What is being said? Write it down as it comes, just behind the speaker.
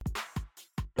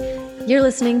You're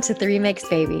listening to Three Makes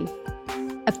Baby,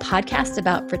 a podcast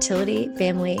about fertility,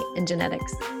 family, and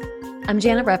genetics. I'm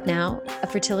Jana Ruppnow, a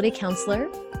fertility counselor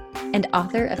and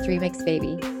author of Three Makes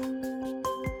Baby.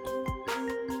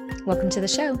 Welcome to the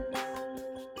show.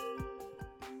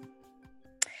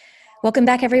 Welcome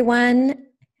back, everyone.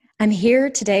 I'm here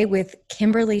today with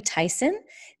Kimberly Tyson,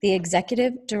 the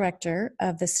Executive Director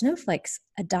of the Snowflakes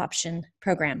Adoption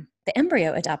Program, the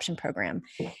Embryo Adoption Program.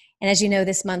 And as you know,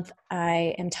 this month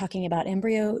I am talking about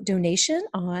embryo donation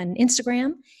on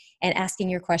Instagram and asking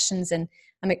your questions. And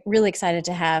I'm really excited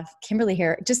to have Kimberly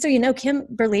here. Just so you know,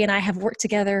 Kimberly and I have worked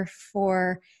together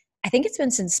for, I think it's been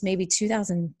since maybe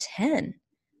 2010.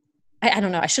 I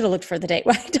don't know. I should have looked for the date.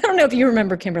 I don't know if you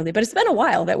remember, Kimberly, but it's been a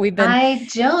while that we've been. I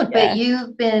don't, but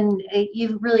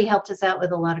you've really helped us out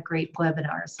with a lot of great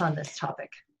webinars on this topic.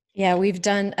 Yeah, we've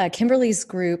done Kimberly's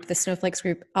group, the Snowflakes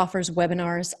group, offers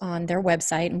webinars on their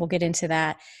website, and we'll get into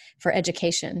that for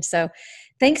education. So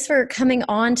thanks for coming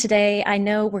on today. I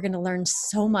know we're going to learn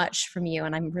so much from you,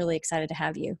 and I'm really excited to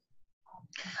have you.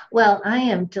 Well, I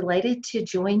am delighted to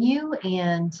join you.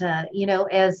 And,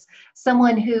 as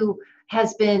someone who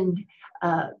has been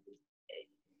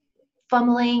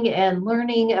fumbling and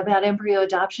learning about embryo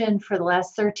adoption for the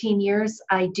last 13 years,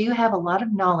 I do have a lot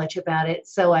of knowledge about it,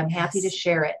 so I'm happy to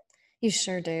share it. You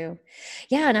sure do.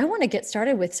 Yeah, and I want to get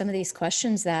started with some of these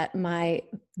questions that my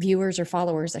viewers or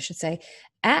followers, I should say,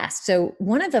 asked. So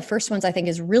one of the first ones I think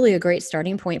is really a great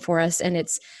starting point for us, and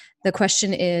the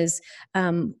question is,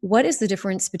 what is the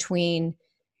difference between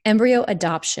embryo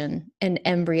adoption and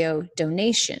embryo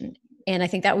donation? And I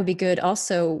think that would be good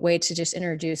also way to just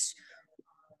introduce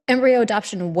embryo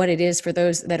adoption and what it is for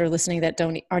those that are listening that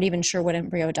aren't even sure what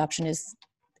embryo adoption is.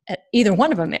 Either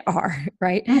one of them are,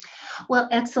 right? Well,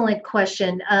 excellent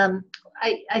question.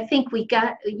 I think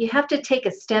you have to take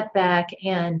a step back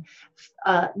and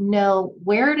know,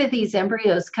 where do these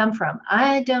embryos come from?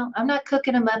 I'm not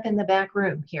cooking them up in the back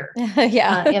room here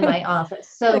in my office.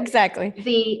 So exactly.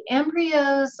 The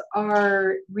embryos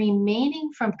are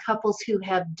remaining from couples who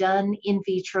have done in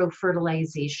vitro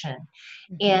fertilization,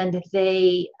 and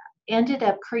they ended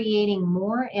up creating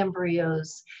more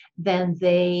embryos than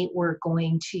they were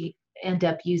going to end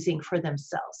up using for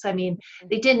themselves. I mean,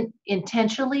 they didn't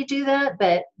intentionally do that,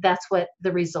 but that's what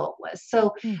the result was.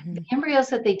 So the embryos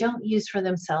that they don't use for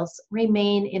themselves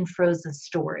remain in frozen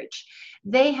storage.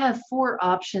 They have 4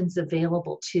 options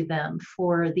available to them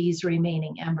for these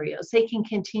remaining embryos. They can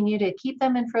continue to keep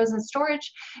them in frozen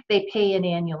storage. They pay an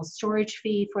annual storage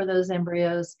fee for those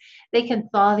embryos. They can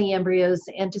thaw the embryos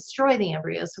and destroy the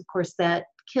embryos. Of course, that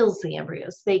kills the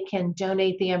embryos. They can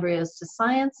donate the embryos to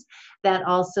science. That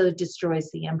also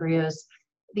destroys the embryos.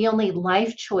 The only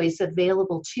life choice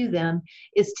available to them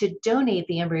is to donate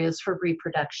the embryos for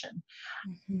reproduction.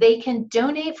 They can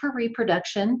donate for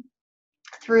reproduction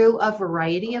through a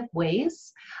variety of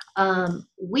ways.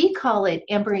 We call it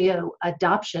embryo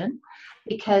adoption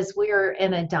because we're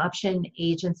an adoption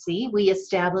agency. We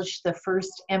established the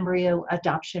first embryo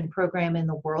adoption program in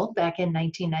the world back in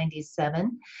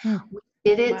 1997. We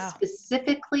did it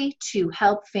specifically to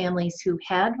help families who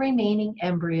had remaining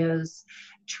embryos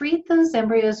treat those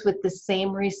embryos with the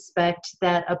same respect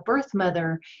that a birth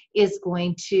mother is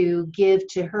going to give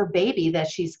to her baby that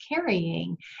she's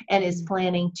carrying and is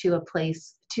planning to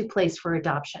place for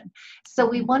adoption. So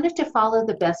we wanted to follow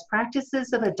the best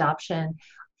practices of adoption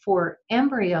for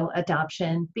embryo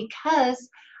adoption because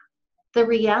the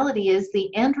reality is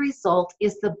the end result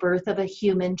is the birth of a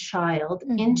human child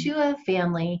into a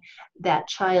family that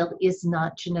child is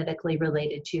not genetically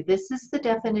related to. This is the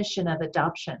definition of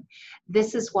adoption.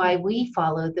 This is why we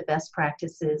follow the best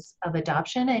practices of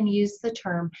adoption and use the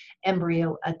term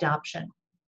embryo adoption.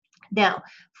 Now,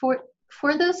 for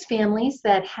those families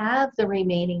that have the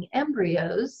remaining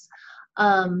embryos,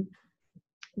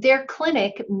 their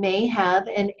clinic may have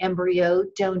an embryo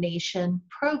donation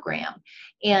program,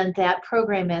 and that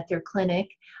program at their clinic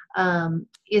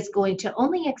is going to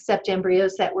only accept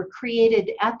embryos that were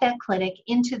created at that clinic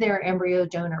into their embryo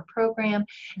donor program,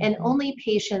 and only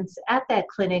patients at that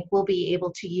clinic will be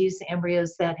able to use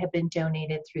embryos that have been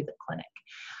donated through the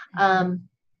clinic.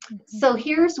 So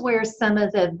here's where some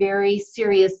of the very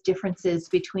serious differences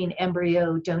between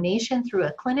embryo donation through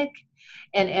a clinic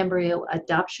and embryo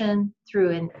adoption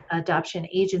through an adoption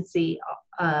agency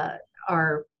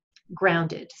are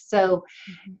grounded. So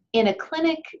in a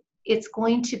clinic, it's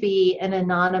going to be an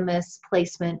anonymous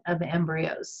placement of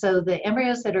embryos. So the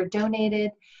embryos that are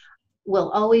donated will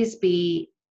always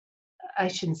be I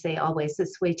shouldn't say always,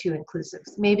 it's way too inclusive.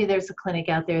 Maybe there's a clinic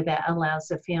out there that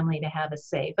allows a family to have a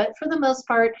say, but for the most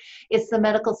part, it's the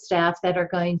medical staff that are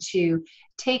going to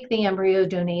take the embryo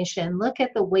donation, look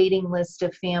at the waiting list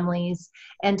of families,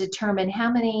 and determine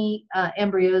how many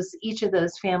embryos each of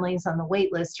those families on the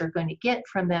wait list are going to get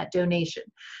from that donation.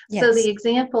 So the Yes.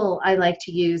 example I like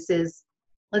to use is,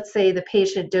 let's say the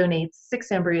patient donates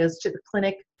 6 embryos to the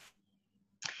clinic,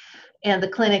 and the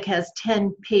clinic has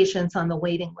 10 patients on the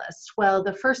waiting list. Well,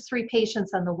 the first 3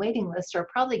 patients on the waiting list are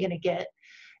probably going to get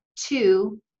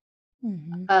 2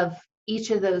 Mm-hmm. of each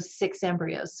of those 6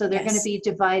 embryos. So they're going to Yes. be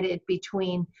divided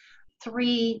between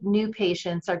 3 new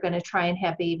patients are going to try and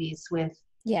have babies with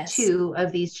Yes. 2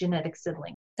 of these genetic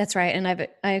siblings. That's right. And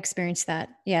I experienced that.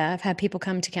 Yeah. I've had people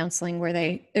come to counseling where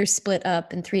they're split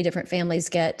up and 3 different families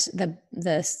get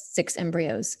the 6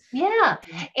 embryos. Yeah.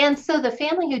 And so the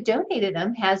family who donated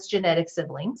them has genetic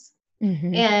siblings.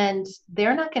 Mm-hmm. And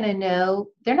they're not going to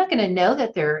know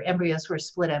that their embryos were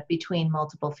split up between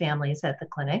multiple families at the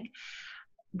clinic.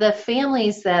 The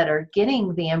families that are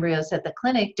getting the embryos at the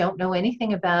clinic don't know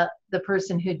anything about the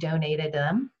person who donated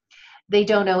them. They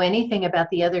don't know anything about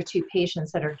the other 2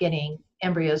 patients that are getting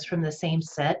embryos from the same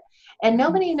set. And Mm-hmm.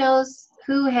 nobody knows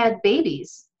who had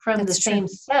babies from the That's true. same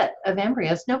set of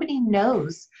embryos. Nobody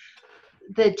knows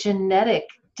the genetic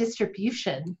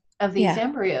distribution of these Yeah.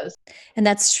 embryos. And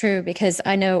that's true because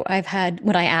I know I've had,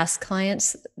 when I ask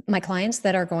my clients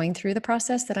that are going through the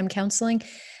process that I'm counseling,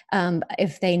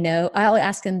 if they know, I'll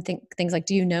ask them things like,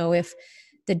 do you know if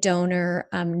the donor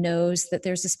knows that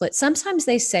there's a split? Sometimes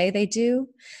they say they do,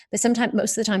 but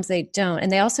most of the times they don't.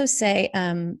 And they also say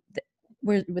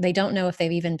where they don't know if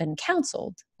they've even been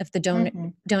counseled, if the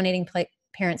donating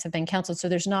parents have been counseled. So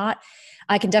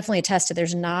I can definitely attest to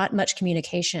there's not much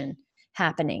communication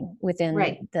happening within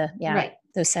Right. Right.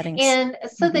 those settings. And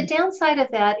so the Mm-hmm. downside of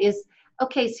that is,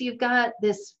 okay, so you've got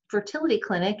this fertility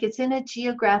clinic, it's in a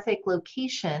geographic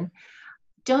location.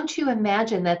 Don't you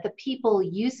imagine that the people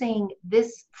using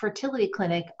this fertility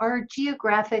clinic are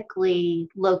geographically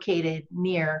located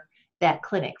near that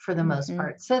clinic for the most Mm-hmm.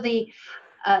 part? So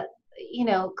uh,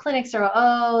 clinics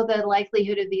are, the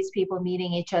likelihood of these people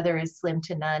meeting each other is slim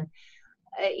to none.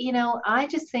 I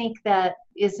just think that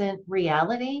isn't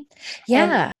reality. And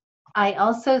Yeah, I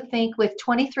also think with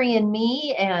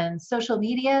 23andMe and social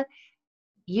media,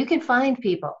 you can find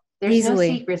people. There's no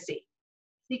easily. secrecy.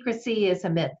 Secrecy is a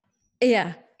myth.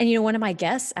 Yeah. And one of my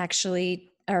guests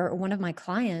actually, or one of my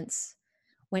clients,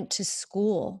 went to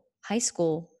school, high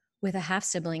school, with a half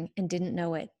sibling and didn't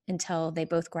know it until they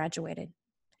both graduated.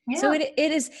 So Yeah.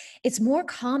 it's more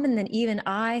common than even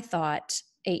I thought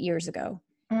 8 years ago.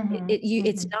 Hmm.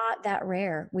 It's Hmm. not that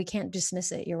rare. We can't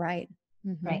dismiss it. You're right.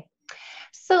 Mm-hmm. Right.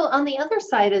 So on the other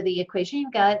side of the equation,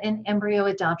 you've got an embryo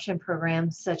adoption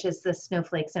program, such as the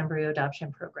Snowflakes embryo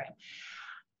adoption program.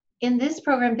 In this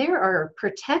program, there are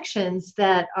protections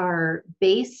that are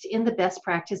based in the best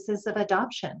practices of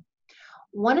adoption.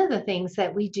 One of the things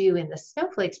that we do in the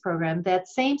Snowflakes program, that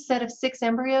same set of 6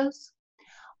 embryos,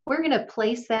 we're going to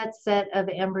place that set of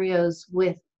embryos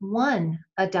with one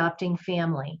adopting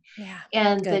family. Yeah.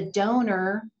 And the Good.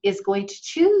 donor is going to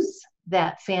choose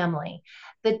that family.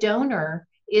 The donor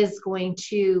is going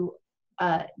to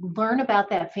learn about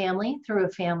that family through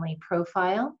a family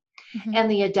profile. Mm-hmm. And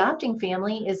the adopting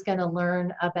family is going to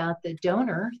learn about the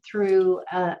donor through,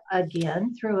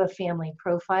 again, through a family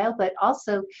profile, but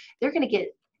also they're going to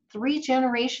get 3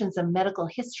 generations of medical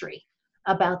history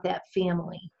about that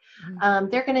family. Mm-hmm.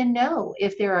 They're going to know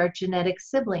if there are genetic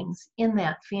siblings in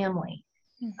that family.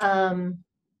 Okay. Um,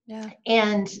 Yeah.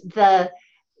 and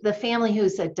the family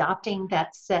who's adopting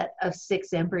that set of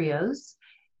 6 embryos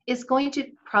is going to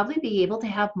probably be able to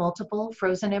have multiple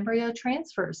frozen embryo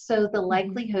transfers. So the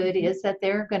likelihood Mm-hmm. is that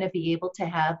they're going to be able to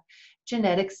have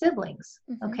genetic siblings.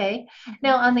 Mm-hmm. Okay. Mm-hmm.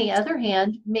 Now, on the other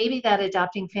hand, maybe that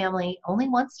adopting family only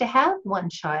wants to have one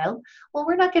child. Well,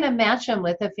 we're not going to match them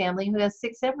with a family who has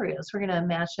 6 embryos. We're going to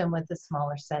match them with a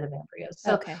smaller set of embryos.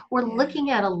 So Okay. we're Yeah.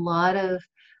 looking at a lot of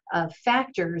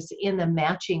factors in the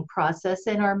matching process,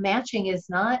 and our matching is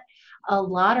not a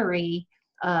lottery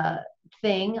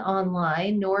thing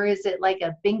online, nor is it like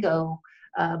a bingo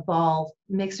ball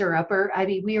mixer upper. I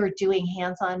mean, we are doing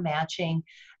hands-on matching,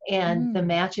 and the Mm.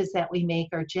 matches that we make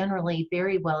are generally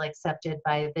very well accepted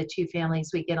by the 2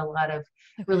 families. We get a lot of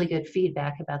really Okay. good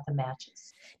feedback about the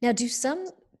matches. Now, do some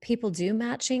people do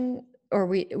matching, or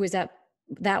was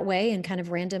that way in kind of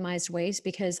randomized ways?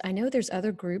 Because I know there's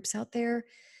other groups out there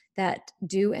that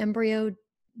do embryo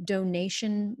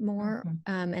donation more,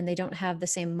 Mhm. and they don't have the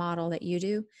same model that you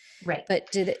do. Right.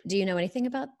 But do you know anything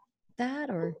about that,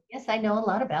 or? Yes, I know a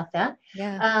lot about that.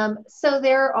 Yeah. So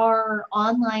there are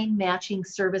online matching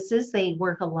services. They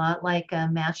work a lot like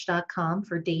Match.com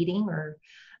for dating, or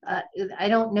uh, I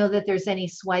don't know that there's any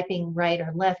swiping right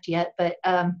or left yet, but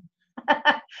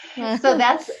so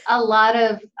that's a lot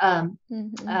of Hmm.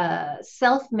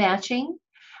 self-matching.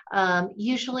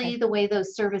 Usually Okay. the way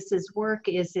those services work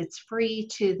is it's free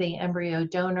to the embryo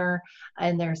donor,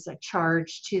 and there's a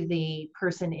charge to the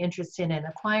person interested in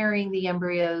acquiring the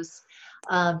embryos.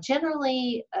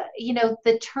 Generally,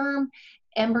 the term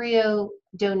embryo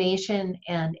donation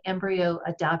and embryo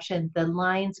adoption, the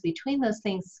lines between those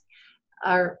things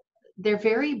are they're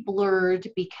very blurred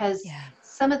because Yeah.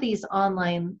 some of these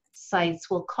online sites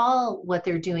will call what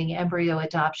they're doing embryo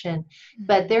adoption,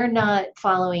 but Hmm. they're not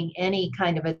following any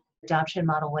kind of adoption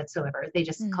model whatsoever. They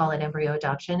just call it Hmm. embryo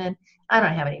adoption, and I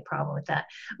don't have any problem with that.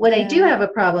 What I do Yeah. have a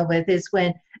problem with is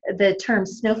when the term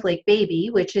snowflake baby,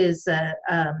 which is a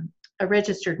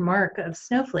registered mark of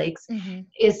snowflakes, Hmm.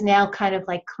 is now kind of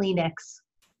like Kleenex.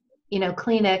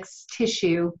 Kleenex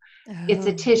tissue, it's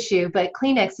a Oh, tissue, but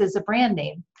Kleenex is a brand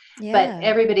name. But yeah.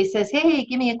 everybody says, "Hey,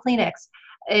 give me a Kleenex."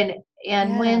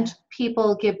 And when Yeah.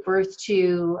 people give birth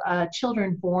to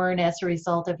children born as a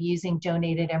result of using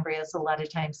donated embryos, a lot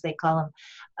of times they call them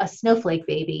a snowflake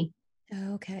baby,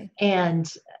 Oh, okay. and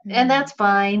Mm. that's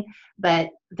fine. But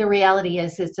the reality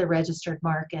is, it's a registered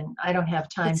mark, and I don't have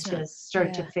time It's not. to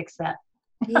start to Yeah. fix that.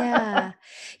 Yeah.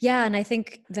 Yeah. And I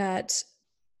think that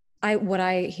what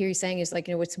I hear you saying is, like,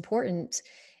 what's important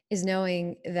is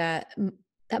knowing that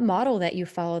that model that you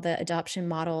follow, the adoption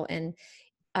model. And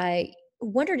I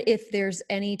wondered if there's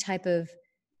any type of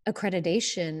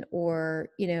accreditation, or,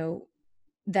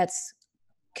 that's,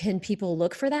 can people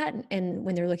look for that and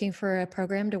when they're looking for a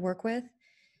program to work with?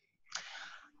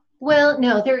 Well,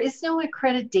 no, there is no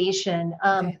accreditation,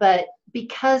 Okay. but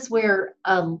because we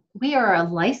are a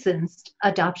licensed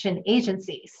adoption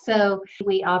agency, so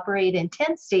we operate in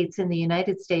 10 states in the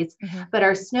United States, Hmm. but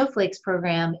our Snowflakes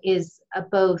program is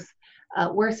both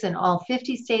works in all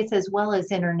 50 states as well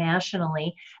as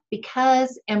internationally.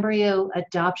 Because embryo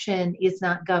adoption is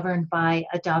not governed by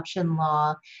adoption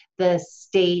law, the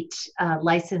state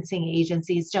licensing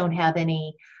agencies don't have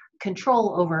any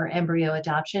control over embryo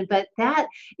adoption, but that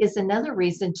is another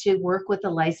reason to work with a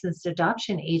licensed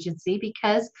adoption agency,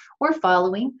 because we're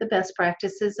following the best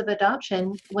practices of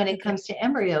adoption when it Okay. comes to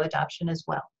embryo adoption as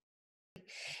well.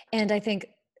 And I think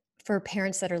for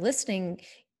parents that are listening,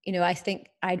 I think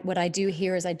what I do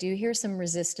hear is, I do hear some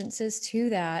resistances to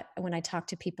that when I talk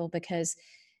to people, because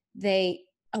they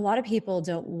a lot of people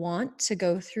don't want to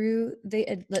go through the,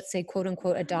 let's say, quote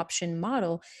unquote, adoption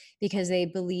model, because they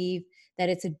believe that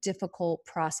it's a difficult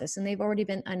process. And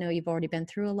I know you've already been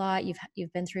through a lot.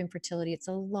 You've been through infertility. It's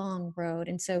a long road.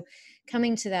 And so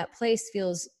coming to that place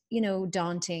feels,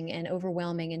 daunting and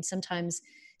overwhelming, and sometimes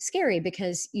scary,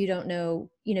 because you don't know,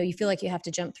 you feel like you have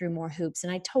to jump through more hoops.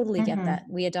 And I totally get Hmm. that.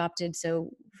 We adopted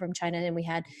from China,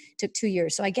 and took 2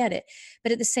 years. So I get it.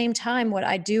 But at the same time, what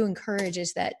I do encourage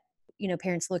is that,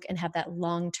 parents look and have that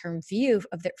long-term view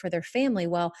for their family.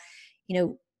 Well, you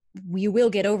know, you will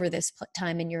get over this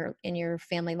time in your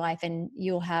family life, and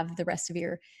you'll have the rest of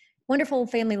your wonderful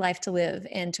family life to live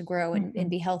and to grow and Hmm.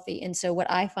 be healthy. And so what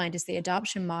I find is the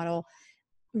adoption model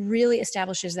really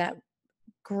establishes that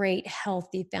great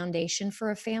healthy foundation for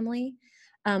a family,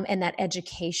 and that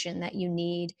education that you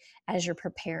need as you're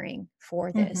preparing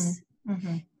for Hmm. this.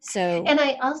 Hmm. So. And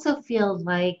I also feel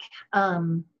like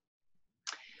um,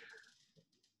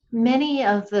 many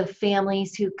of the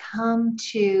families who come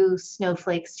to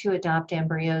Snowflakes to adopt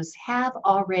embryos have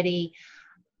already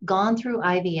gone through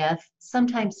IVF,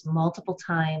 sometimes multiple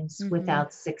times Mhm,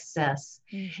 without success.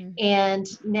 mhm. And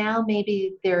now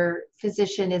maybe their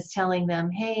physician is telling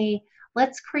them, hey,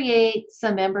 let's create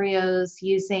some embryos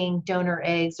using donor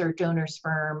eggs or donor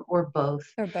sperm or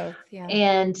both. Or both, yeah.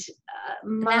 And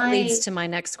And that leads my, to my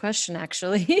next question,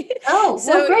 actually. oh, well,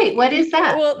 So, great. What is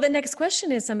that? well, the next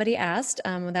question is, somebody asked,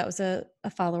 that was a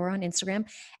follower on Instagram,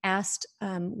 asked,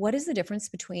 what is the difference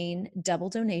between double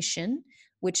donation,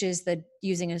 which is the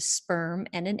using a sperm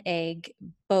and an egg,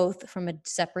 both from a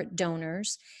separate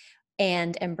donors,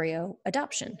 and embryo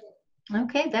adoption?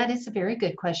 Okay, that is a very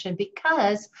good question,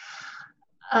 because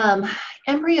Um,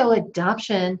 embryo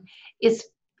adoption is,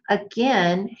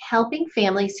 again, helping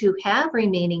families who have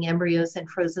remaining embryos in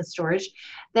frozen storage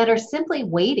that are simply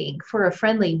waiting for a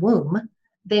friendly womb.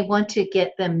 They want to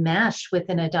get them matched with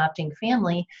an adopting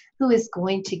family who is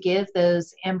going to give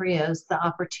those embryos the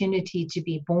opportunity to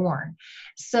be born.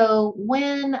 So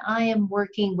when I am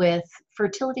working with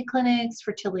fertility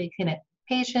clinic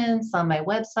patients on my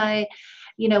website,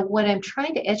 what I'm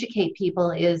trying to educate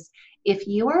people is if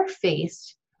you are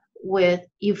faced with,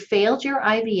 you failed your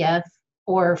IVF,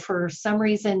 or for some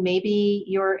reason, maybe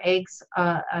your eggs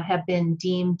have been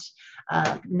deemed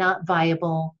not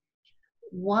viable,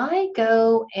 why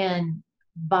go and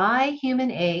buy human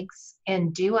eggs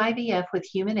and do IVF with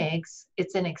human eggs?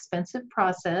 It's an expensive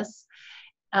process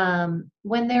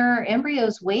when there are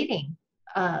embryos waiting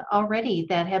already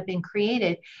that have been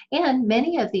created. And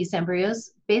many of these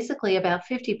embryos, basically about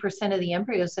 50% of the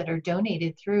embryos that are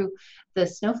donated through the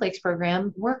Snowflakes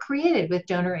program, were created with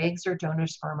donor eggs or donor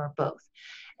sperm or both.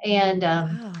 And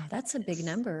wow, that's a big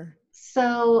number.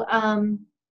 So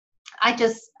I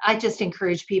just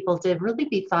encourage people to really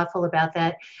be thoughtful about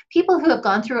that. People who have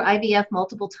gone through IVF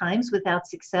multiple times without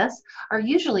success are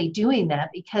usually doing that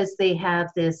because they have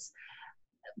this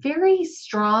very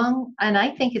strong, and I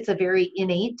think it's a very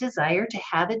innate desire to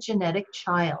have a genetic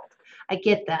child. I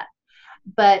get that.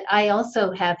 But I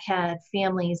also have had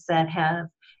families that have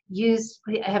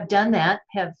done that,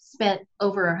 have spent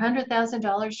over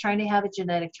 $100,000 trying to have a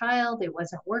genetic child. It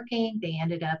wasn't working. They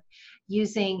ended up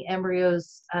using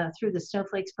embryos through the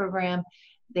Snowflakes program.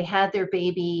 They had their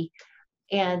baby,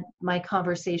 and my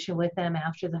conversation with them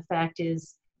after the fact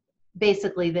is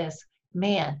basically this: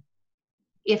 man,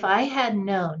 if I had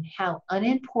known how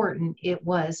unimportant it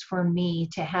was for me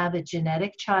to have a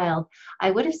genetic child,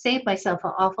 I would have saved myself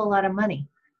an awful lot of money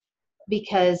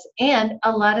and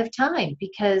a lot of time,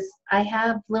 because I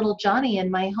have little Johnny in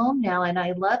my home now and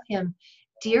I love him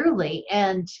dearly.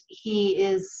 And he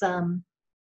is,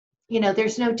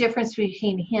 there's no difference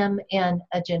between him and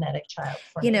a genetic child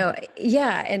for me.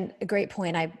 Yeah. And a great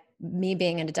point. Me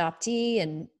being an adoptee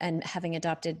and having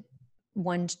adopted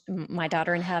my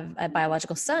daughter and have a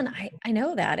biological son, I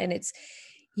know that. And it's,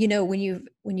 when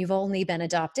you've only been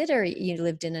adopted or you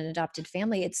lived in an adopted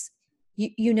family, it's,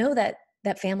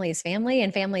 that family is family,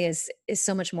 and family is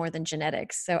so much more than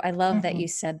genetics. So I love that you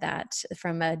said that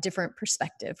from a different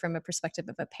perspective, from a perspective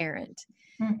of a parent.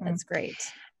 That's great.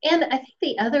 And I think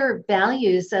the other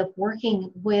values of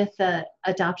working with an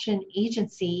adoption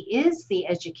agency is the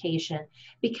education,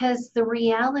 because the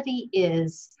reality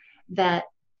is that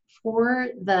for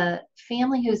the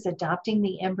family who's adopting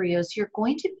the embryos, you're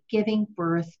going to be giving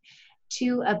birth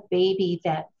to a baby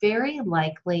that very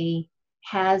likely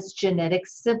has genetic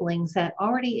siblings that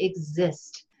already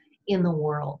exist in the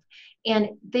world. And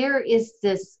there is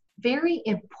this very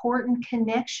important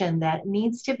connection that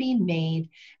needs to be made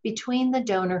between the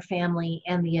donor family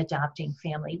and the adopting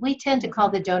family. We tend to call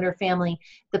the donor family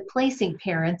the placing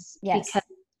parents, because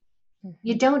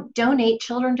you don't donate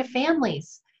children to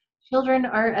families. Children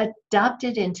are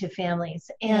adopted into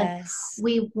families. And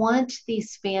we want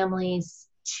these families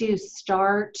to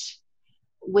start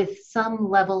with some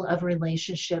level of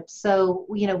relationship. So,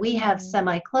 we have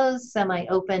semi-closed,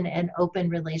 semi-open, and open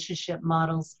relationship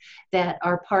models that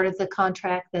are part of the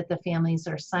contract that the families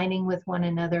are signing with one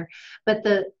another. But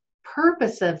the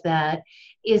purpose of that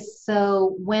is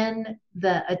so when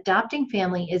the adopting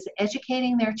family is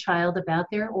educating their child about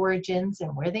their origins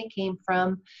and where they came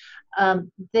from,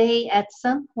 they at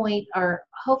some point are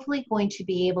hopefully going to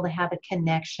be able to have a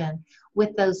connection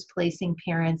with those placing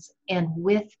parents and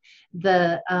with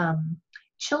the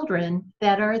children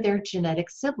that are their genetic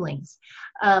siblings.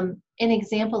 An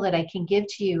example that I can give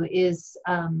to you is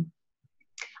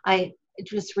I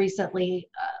just recently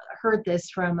heard this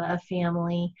from a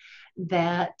family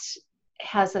that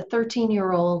has a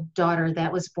 13-year-old daughter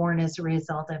that was born as a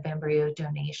result of embryo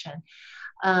donation.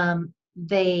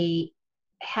 They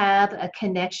have a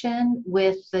connection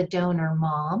with the donor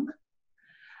mom,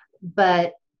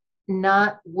 but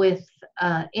not with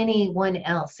anyone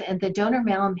else. And the donor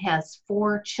mom has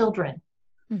 4 children.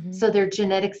 So they're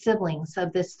genetic siblings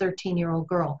of this 13-year-old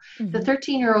girl. The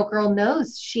 13-year-old girl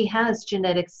knows she has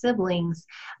genetic siblings,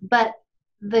 but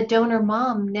the donor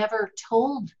mom never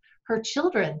told her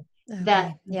children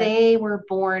that they were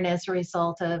born as a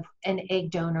result of an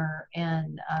egg donor.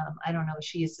 And I don't know,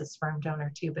 she used a sperm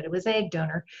donor too, but it was egg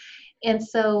donor. And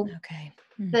so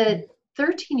the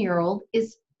 13-year-old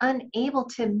is unable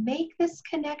to make this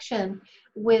connection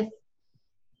with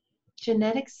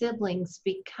genetic siblings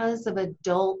because of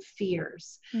adult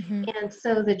fears. And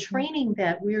so the training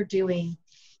that we're doing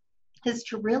is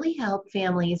to really help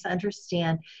families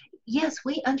understand, yes,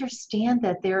 we understand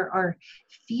that there are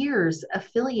fears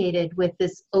affiliated with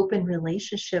this open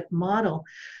relationship model,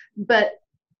 but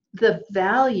the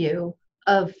value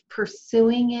of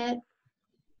pursuing it,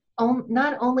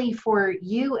 not only for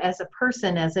you as a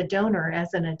person, as a donor,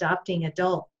 as an adopting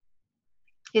adult,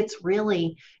 it's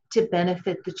really to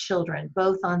benefit the children,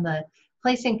 both on the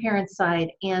placing parent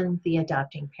side and the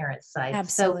adopting parent side.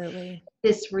 Absolutely. So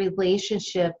this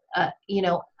relationship,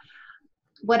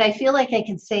 what I feel like I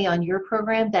can say on your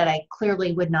program that I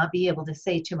clearly would not be able to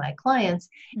say to my clients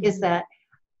is Mhm. that,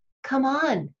 come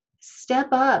on, step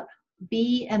up,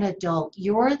 be an adult.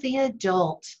 You're the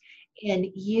adult, and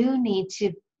you need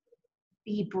to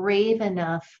be brave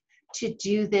enough to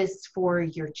do this for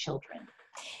your children.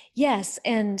 Yes,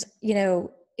 and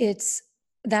it's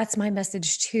that's my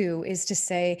message too, is to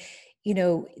say,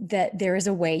 that there is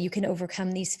a way you can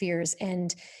overcome these fears,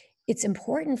 and it's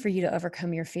important for you to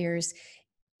overcome your fears.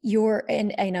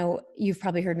 And I know you've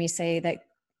probably heard me say that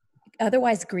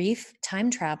otherwise grief time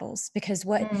travels, because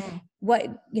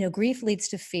Mm, grief leads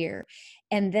to fear,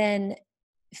 and then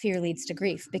fear leads to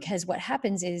grief, because what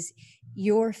happens is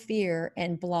your fear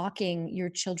and blocking your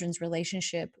children's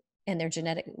relationship and their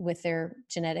genetic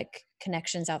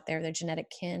connections out there, their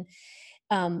genetic kin,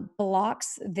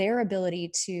 blocks their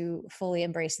ability to fully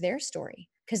embrace their story,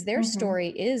 because their mhm, story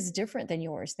is different than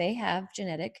yours. They have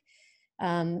genetic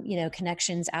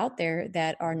connections out there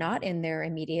that are not in their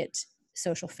immediate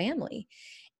social family.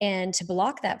 And to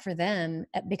block that for them,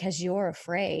 because you're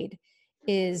afraid,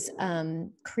 is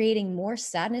creating more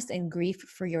sadness and grief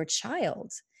for your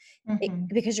child. mhm,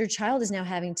 Because your child is now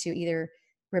having to either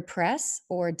repress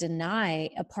or deny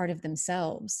a part of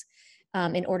themselves,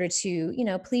 in order to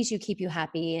please you, keep you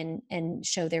happy, and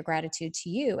show their gratitude to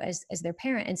you as their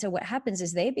parent. And so what happens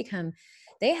is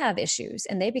they have issues,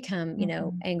 and they become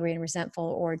mhm, angry and resentful,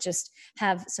 or just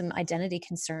have some identity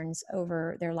concerns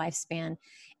over their lifespan.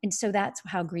 And so that's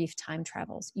how grief time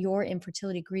travels. Your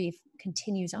infertility grief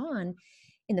continues on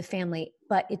in the family,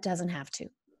 but it doesn't have to.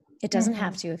 It doesn't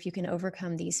have mhm, to, if you can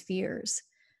overcome these fears,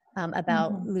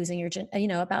 about mhm. losing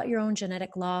about your own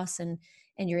genetic loss, and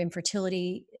your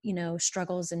infertility,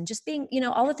 struggles, and just being,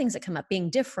 all the things that come up, being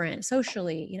different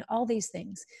socially, all these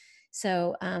things.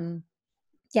 So,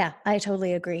 yeah, I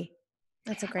totally agree.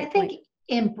 That's a I great think point.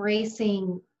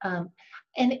 embracing,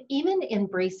 and even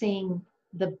embracing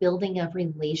the building of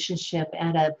relationship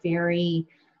at a very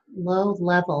low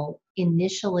level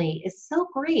initially is so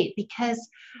great, because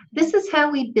Mhm. this is how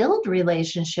we build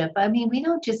relationship. I mean, we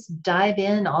don't just dive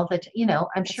in all the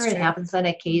I'm sure That's it true. happens on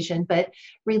occasion, but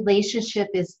relationship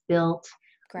is built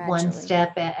one Gradually.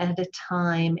 step at a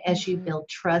time as you Hmm. build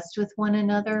trust with one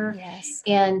another. Yes.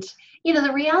 And,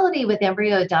 the reality with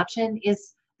embryo adoption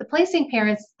is the placing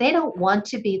parents, they don't want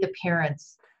to be the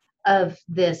parents of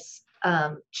this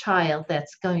child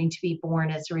that's going to be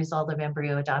born as a result of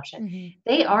embryo adoption. Hmm.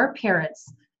 They are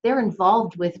parents. They're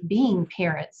involved with being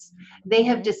parents. They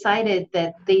have Hmm. decided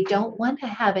that they don't want to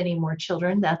have any more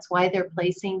children. That's why they're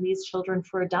placing these children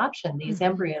for adoption, these Hmm.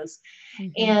 embryos. Hmm.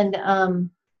 And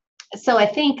so I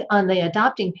think on the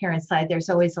adopting parent side, there's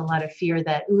always a lot of fear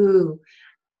that, ooh,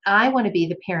 I want to be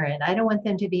the parent. I don't want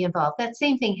them to be involved. That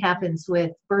same thing happens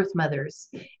with birth mothers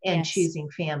and Yes. choosing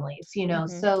families, Hmm.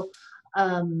 So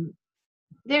um,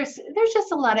 there's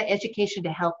just a lot of education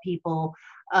to help people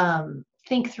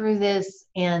think through this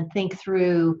and think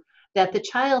through that the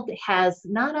child has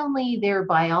not only their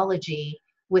biology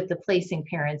with the placing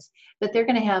parents, but they're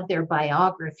going to have their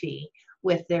biography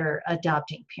with their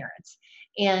adopting parents.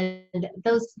 And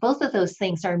those both of those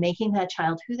things are making that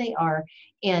child who they are,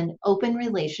 and open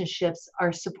relationships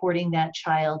are supporting that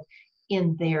child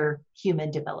in their human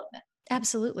development.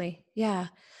 Absolutely. Yeah.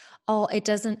 All it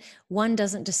doesn't One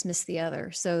doesn't dismiss the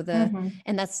other. So Hmm.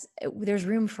 and that's there's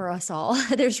room for us all.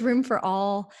 There's room for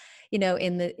all, in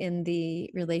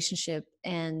the relationship,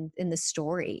 and in the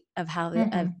story of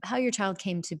Hmm. how your child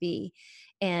came to be.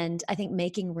 And I think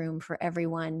making room for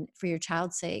everyone for your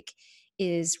child's sake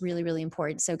is really, really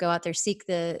important. So go out there, seek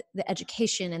the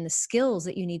education and the skills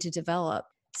that you need to develop.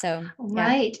 So yeah.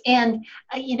 Right. And,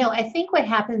 I think what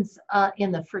happens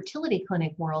in the fertility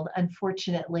clinic world,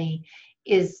 unfortunately,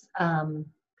 is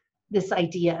this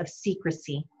idea of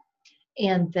secrecy,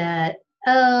 and that,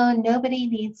 oh, nobody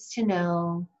needs to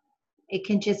know. It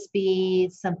can just be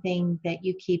something that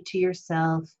you keep to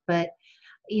yourself. But,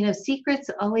 secrets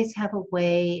always have a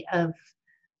way of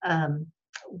um,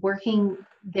 working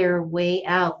their way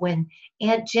out. When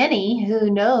Aunt Jenny, who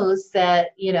knows that,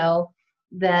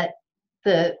 that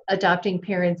the adopting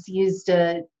parents used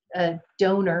a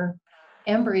donor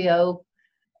Mhm. embryo,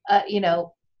 uh, you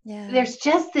know, Yeah. there's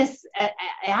just this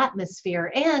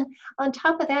atmosphere. And on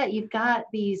top of that, you've got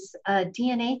these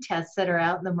DNA tests that are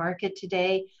out in the market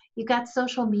today. You've got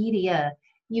social media.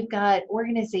 You've got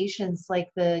organizations like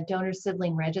the Donor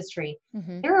Sibling Registry.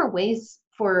 Hmm. There are ways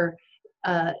for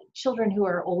children who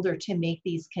are older to make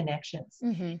these connections.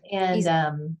 Hmm. And Easy.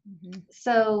 Hmm.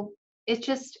 so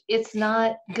it's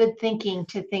not good thinking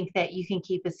to think that you can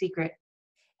keep a secret.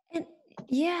 And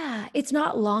Yeah, it's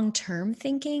not long-term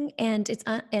thinking, and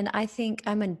and I think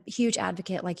I'm a huge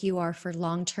advocate like you are for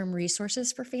long-term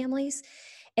resources for families.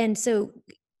 And so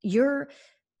your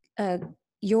uh,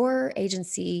 your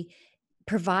agency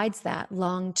provides that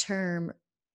long-term,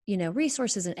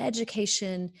 resources and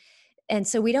education. And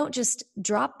so we don't just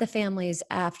drop the families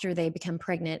after they become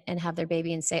pregnant and have their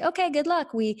baby and say, okay, good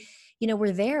luck. We're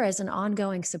there as an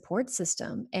ongoing support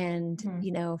system, and,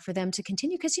 Mhm. for them to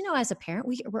continue. Because, as a parent,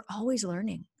 we're always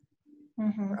learning.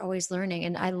 Mhm. We're always learning.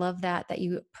 And I love that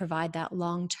you provide that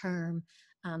long-term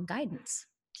guidance.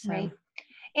 So, Right.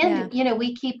 And, yeah,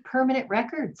 we keep permanent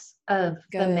records of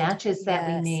the good. matches that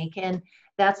we Yes. make. And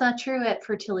that's not true at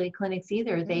fertility clinics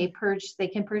either. Mm-mm. They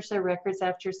can purge their records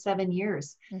after 7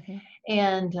 years. Mhm.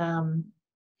 And,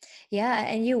 Yeah,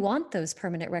 and you want those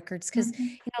permanent records because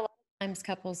mhm, a lot of times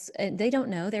couples they don't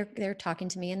know. They're talking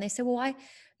to me and they say, "Well, why?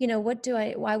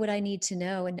 Why would I need to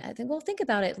know?" And I think, well, think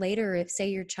about it later. If say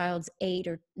your child's 8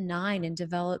 or 9 and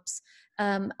develops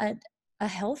um, a a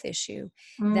health issue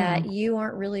that mm, you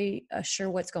aren't really sure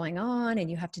what's going on, and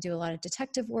you have to do a lot of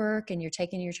detective work, and you're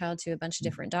taking your child to a bunch of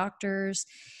different doctors,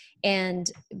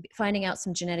 and finding out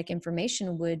some genetic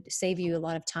information would save you a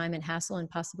lot of time and hassle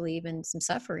and possibly even some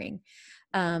suffering.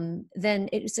 Then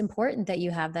it's important that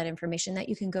you have that information, that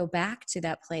you can go back to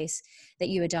that place that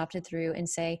you adopted through and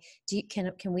say,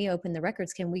 can we open the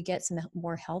records? Can we get some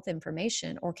more health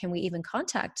information? Or can we even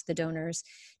contact the donors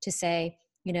to say,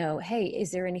 hey,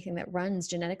 is there anything that runs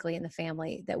genetically in the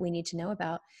family that we need to know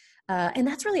about? And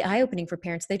that's really eye-opening for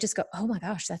parents. They just go, oh my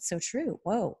gosh, that's so true.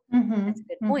 Whoa, that's mhm, a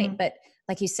good point. mhm, But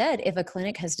like you said, if a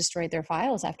clinic has destroyed their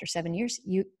files after 7 years,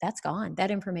 that's gone.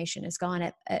 That information is gone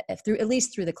at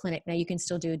least through the clinic. Now you can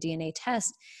still do a DNA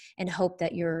test and hope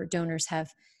that your donors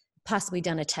have possibly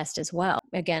done a test as well.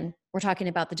 Again, we're talking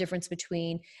about the difference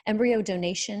between embryo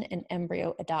donation and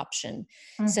embryo adoption.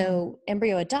 mhm. So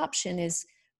embryo adoption is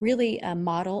really a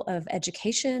model of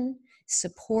education,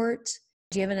 support.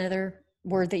 Do you have another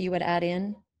word that you would add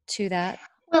in to that?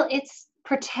 Well, it's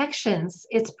protections.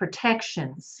 It's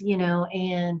protections,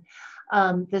 and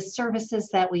the services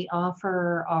that we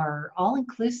offer are all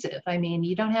inclusive. I mean,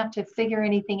 you don't have to figure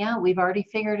anything out. We've already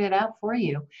figured it out for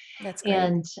you. That's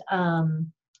great.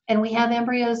 And we have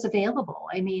embryos available.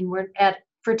 I mean, we're at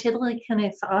fertility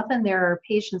clinics. Often there are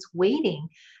patients waiting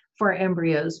for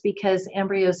embryos because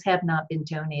embryos have not been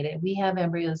donated. We have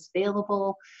embryos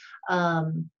available.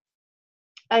 Um,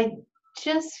 I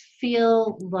just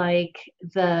feel like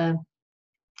the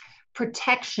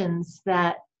protections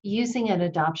that using an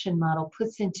adoption model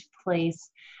puts into place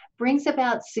brings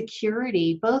about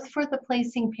security both for the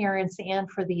placing parents and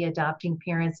for the adopting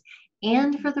parents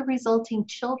and for the resulting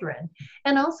children,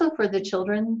 and also for the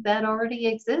children that already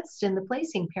exist in the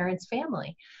placing parents'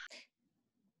 family.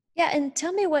 Yeah, and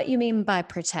tell me what you mean by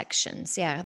protections.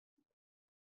 Yeah.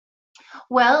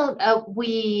 Well, if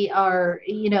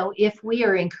we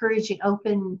are encouraging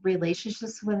open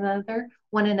relationships with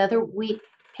one another,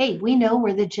 hey, we know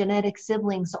where the genetic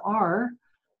siblings are.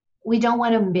 We don't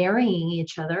want them marrying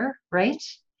each other, right?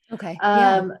 Okay.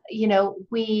 Yeah.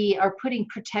 We are putting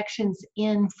protections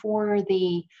in for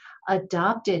the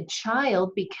adopted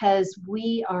child because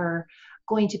we are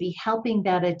going to be helping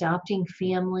that adopting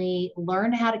family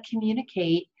learn how to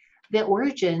communicate the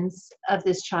origins of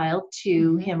this child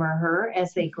to Hmm. him or her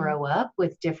as they Hmm. grow up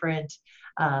with different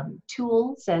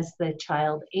tools as the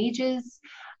child ages.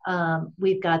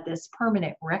 We've got this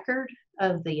permanent record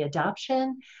of the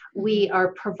adoption. We Hmm.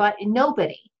 are providing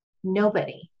nobody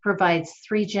provides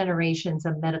 3 generations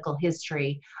of medical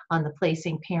history on the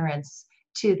placing parents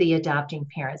to the adopting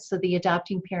parents. So the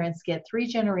adopting parents get 3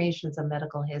 generations of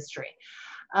medical history.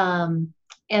 Um,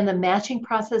 and the matching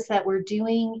process that we're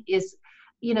doing is,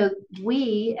 you know,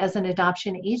 we as an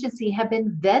adoption agency have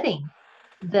been vetting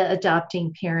the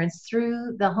adopting parents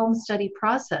through the home study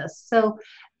process. So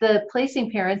the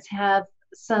placing parents have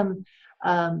some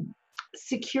um,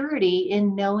 security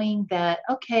in knowing that,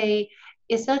 okay,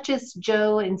 it's not just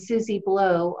Joe and Susie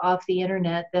Blow off the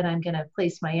internet that I'm going to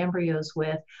place my embryos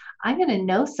with. I'm going to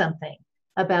know something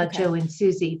about Okay. Joe and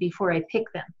Susie before I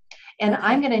pick them. And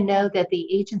I'm Okay. going to Yeah. know that the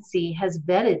agency has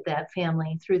vetted that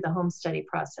family through the home study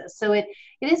process. So it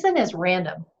isn't as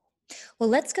random. Well,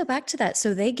 let's go back to that.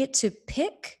 So they get to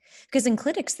pick, because in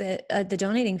clinics, the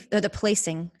donating or the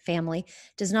placing family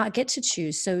does not get to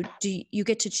choose. So do you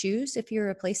get to choose if you're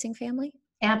a placing family?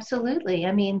 Absolutely.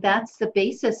 I mean, that's the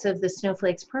basis of the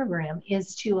Snowflakes program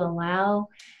is to allow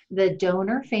the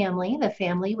donor family, the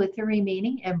family with the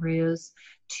remaining embryos,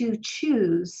 to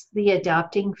choose the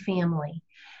adopting family.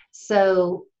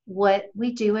 So what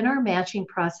we do in our matching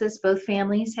process, both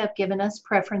families have given us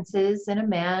preferences in a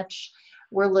match.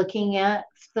 We're looking at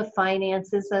the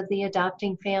finances of the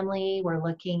adopting family. We're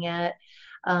looking at,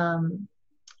 um,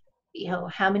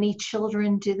 how many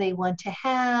children do they want to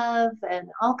have, and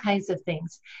all kinds of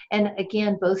things. And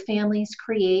again, both families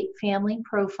create family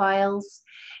profiles.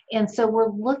 And so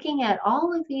we're looking at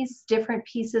all of these different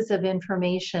pieces of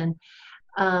information.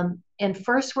 And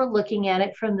first, we're looking at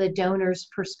it from the donor's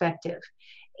perspective.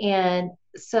 And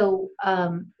so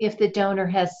if the donor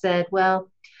has said, well,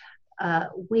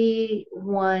 we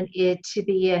want it to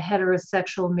be a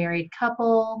heterosexual married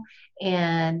couple,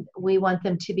 and we want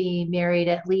them to be married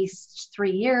at least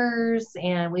 3 years,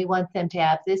 and we want them to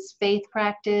have this faith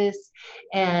practice,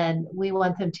 and we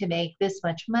want them to make this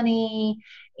much money,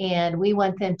 and we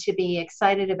want them to be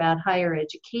excited about higher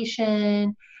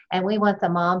education, and we want the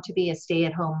mom to be a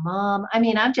stay-at-home mom. I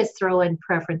mean, I'm just throwing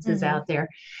preferences Mm-hmm. out there.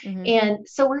 Mm-hmm. And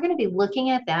so we're going to be looking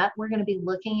at that. We're going to be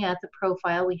looking at the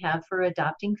profile we have for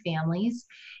adopting families.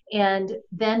 And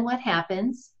then what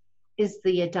happens is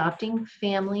the adopting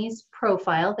family's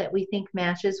profile that we think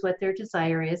matches what their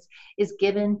desire is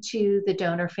given to the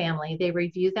donor family. They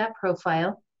review that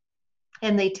profile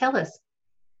and they tell us,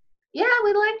 yeah,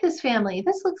 we like this family.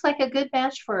 This looks like a good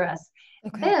match for us.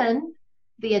 Okay. Then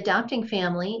the adopting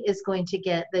family is going to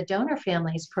get the donor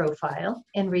family's profile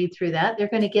and read through that. They're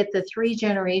going to get the 3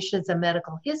 generations of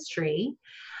medical history.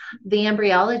 The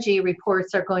embryology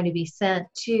reports are going to be sent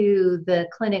to the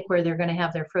clinic where they're going to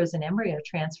have their frozen embryo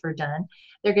transfer done.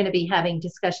 They're going to be having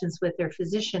discussions with their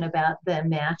physician about the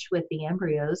match with the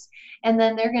embryos. And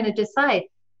then they're going to decide,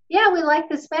 yeah, we like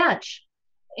this match.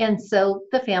 And so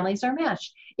the families are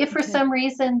matched. If for Okay. some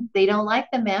reason they don't like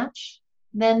the match,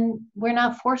 then we're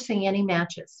not forcing any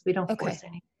matches. We don't Okay. force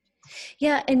any.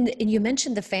 Yeah, and you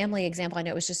mentioned the family example. I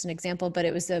know it was just an example, but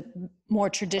it was a more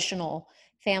traditional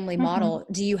family Mhm. model.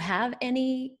 Do you have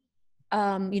any,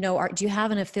 do you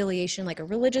have an affiliation, like a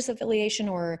religious affiliation,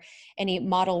 or any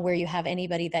model where you have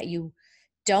anybody that you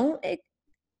don't,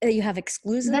 you have That is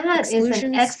an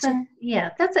exclusions to? excellent,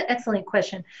 yeah, that's an excellent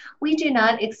question. We do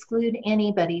not exclude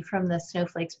anybody from the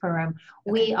Snowflakes program.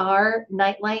 Okay. We are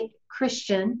Nightlight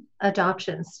Christian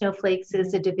Adoptions. Snowflakes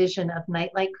is Mhm. a division of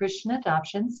Nightlight Christian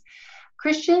Adoptions.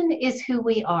 Christian is who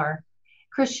we are.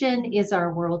 Christian is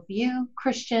our worldview.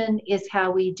 Christian is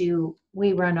how we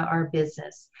run our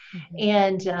business.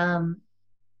 Mhm. And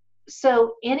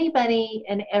so anybody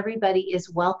and everybody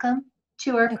is welcome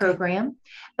to our Okay. program.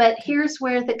 But Okay. here's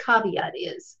where the caveat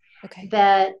is Okay.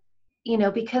 that,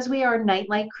 because we are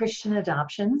Nightlight Christian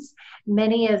Adoptions,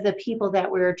 many of the people that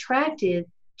we're attracting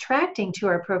to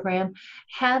our program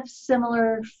have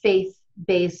similar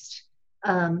faith-based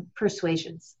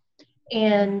persuasions. Mhm.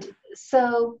 And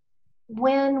so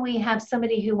when we have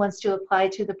somebody who wants to apply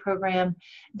to the program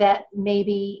that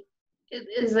maybe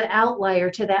is an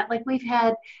outlier to that, like we've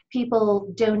had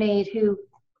people donate who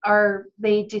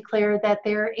they declare that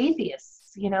they're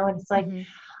atheists, and it's like,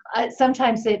 Mhm.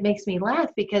 sometimes it makes me laugh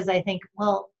because I think,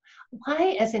 well,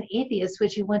 why, as an atheist,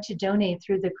 would you want to donate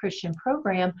through the Christian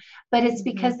program? But it's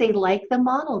because Mhm. they like the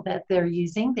model that they're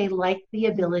using. They like the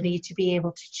Mhm. ability to be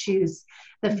able to choose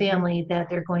the Mhm. family that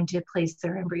they're going to place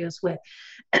their embryos with.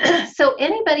 So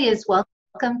anybody is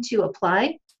welcome to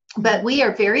apply, but Mhm. we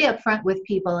are very upfront with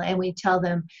people and we tell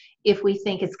them if we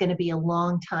think it's going to be a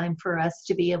long time for us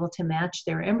to be able to match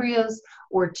their embryos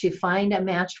or to find a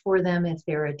match for them if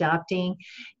they're adopting.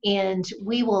 And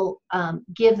we will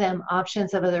give them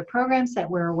options of other programs that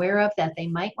we're aware of that they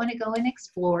might want to go and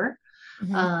explore,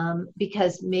 Mhm.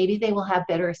 because maybe they will have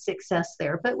better success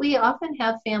there. But we often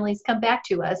have families come back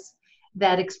to us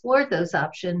that explored those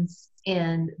options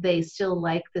and they still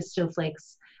like the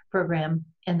Snowflakes program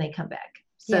and they come back.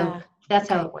 So Yeah. that's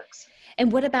how Okay. it works.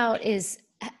 And what about is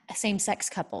same-sex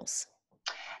couples?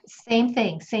 Same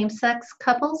thing. Same sex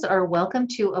couples are welcome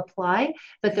to apply,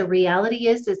 but the Okay. reality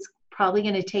is it's probably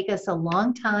going to take us a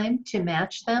long time to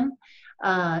match them,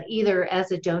 either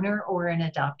as a donor or an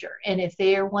adopter. And if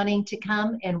they are wanting to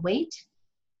come and wait,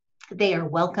 they are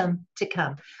welcome to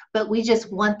come. But we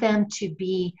just want them to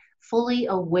be fully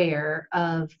aware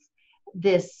of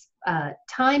this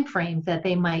time frame that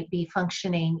they might be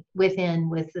functioning within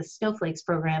with the Snowflakes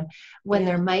program, when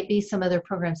there Yeah. might be some other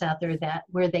programs out there that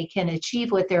where they can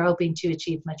achieve what they're hoping to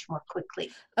achieve much more quickly.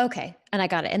 Okay. And I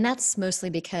got it. And that's mostly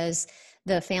because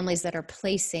the families that are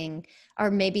placing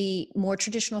are maybe more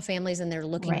traditional families and they're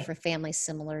looking Right. for families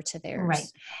similar to Right.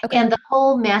 theirs. Okay. And the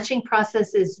whole matching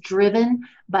process is driven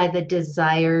by the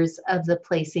desires of the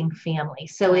placing family.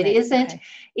 So Got it it. isn't Okay.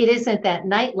 it isn't that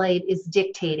Nightlight is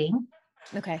dictating,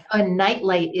 Okay. a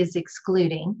Nightlight is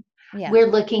excluding. Yeah. We're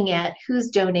looking at who's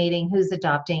donating, who's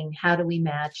adopting, how do we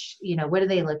match, what are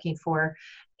they looking for?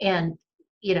 And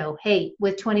hey,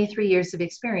 with 23 years of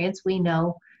experience, we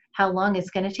know how long it's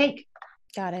going to take.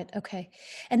 Got it. Okay.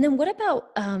 And then what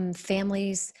about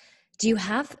families? Do you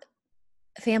have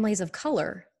families of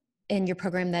color in your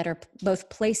program that are both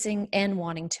placing and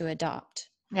wanting to adopt?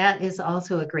 That is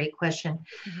also a great question.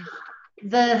 Mm-hmm.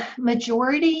 The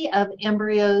majority of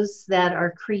embryos that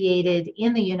are created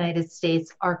in the United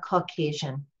States are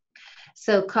Caucasian.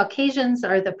 So Caucasians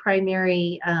are the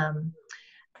primary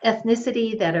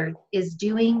ethnicity that is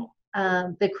doing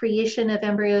the creation of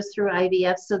embryos through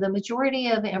IVF. So the majority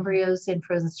of embryos in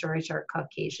frozen storage are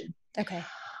Caucasian. Okay.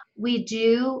 We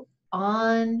do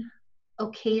on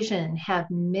occasion have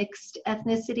mixed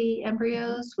ethnicity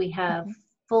embryos. We have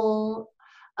full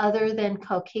other than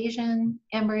Caucasian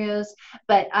embryos,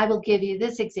 but I will give you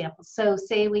this example. So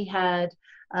say we had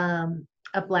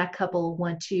a Black couple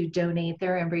want to donate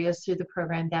their embryos through the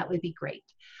program, that would be great.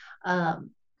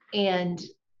 And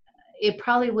it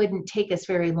probably wouldn't take us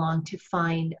very long to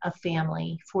find a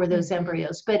family for those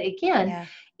embryos. But again,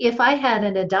 if I had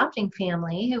an adopting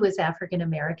family who was African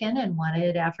American and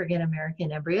wanted African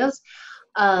American embryos,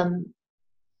 and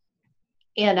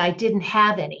I didn't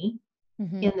have any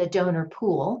in the donor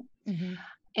pool,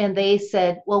 and they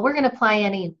said, well, we're going to apply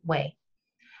anyway.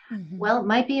 Well, it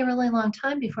might be a really long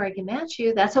time before I can match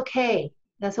you. That's okay.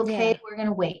 That's okay. Yeah. We're going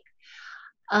to wait.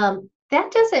 That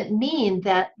doesn't mean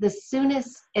that as soon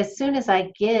as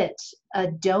I get a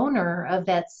donor of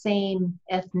that same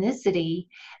ethnicity,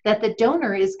 that the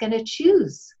donor is going to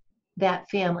choose that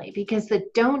family, because the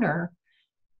donor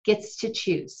gets to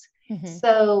choose.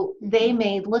 So they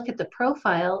may look at the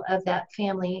profile of that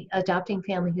family, adopting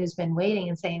family who's been waiting,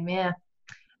 and saying, man,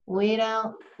 we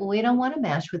don't want to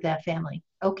match with that family.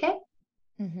 Okay.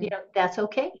 That's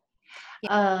okay.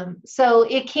 So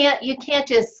you can't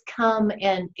just come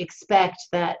and expect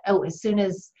that, oh, as soon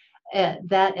as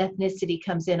that ethnicity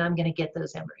comes in, I'm going to get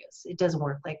those embryos. It doesn't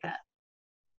work like that.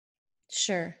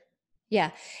 Sure.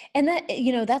 Yeah. And that,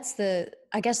 that's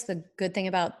I guess the good thing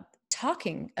about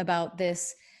talking about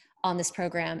this on this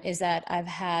program is that I've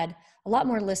had a lot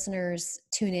more listeners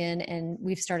tune in, and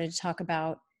we've started to talk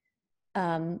about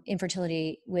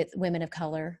infertility with women of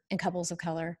color and couples of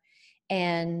color.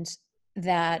 And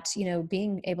that,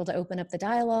 being able to open up the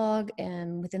dialogue,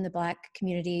 and within the Black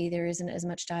community, there isn't as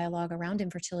much dialogue around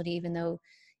infertility, even though,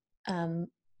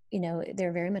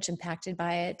 they're very much impacted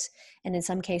by it. And in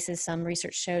some cases, some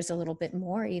research shows a little bit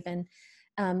more even,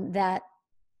 that,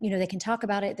 they can talk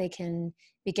about it. They can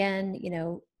begin,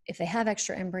 if they have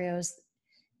extra embryos,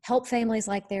 help families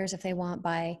like theirs if they want,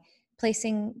 by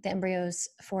placing the embryos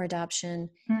for adoption.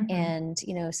 And,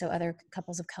 so other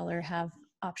couples of color have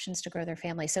options to grow their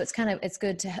family. So it's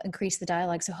good to increase the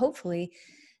dialogue. So hopefully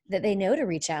that they know to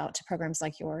reach out to programs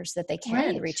like yours, that they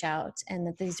can reach out, and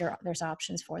that there's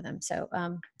options for them. So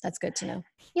that's good to know.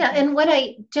 Yeah. And what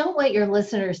I don't want your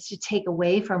listeners to take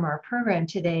away from our program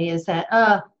today is that,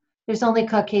 there's only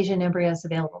Caucasian embryos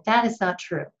available. That is not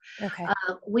true. Okay.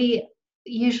 We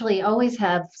usually always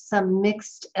have some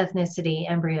mixed ethnicity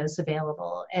embryos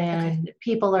available, and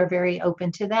people are very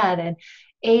open to that, and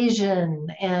Asian,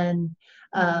 and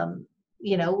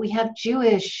we have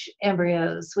Jewish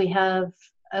embryos, we have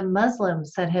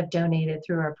Muslims that have donated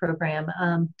through our program.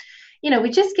 We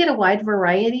just get a wide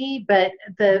variety, but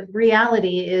the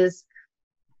reality is,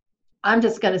 I'm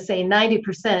just going to say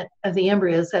 90% of the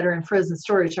embryos that are in frozen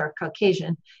storage are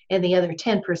Caucasian, and the other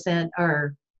 10%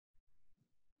 are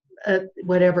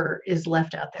whatever is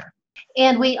left out there.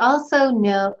 And we also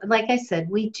know, like I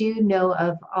said, we do know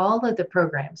of all of the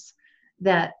programs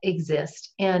that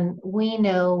exist, and we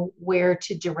know where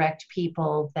to direct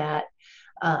people that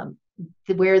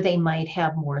where they might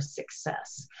have more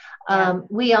success.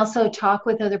 We also talk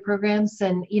with other programs,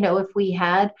 and if we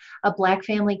had a Black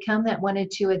family come that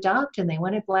wanted to adopt and they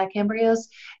wanted Black embryos,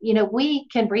 we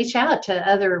can reach out to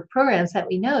other programs that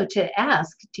we know to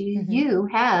ask, do you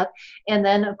have? And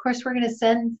then of course we're going to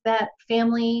send that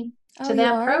family to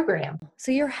that program.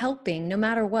 So you're helping no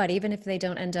matter what, even if they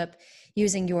don't end up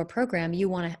using your program, you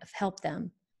want to help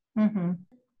them.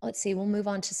 Let's see, we'll move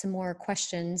on to some more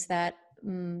questions that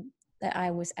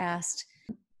I was asked.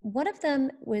 One of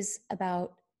them was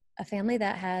about a family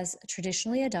that has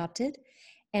traditionally adopted,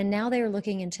 and now they're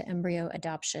looking into embryo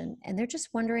adoption. And they're just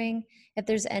wondering if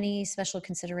there's any special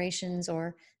considerations,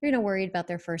 or they're worried about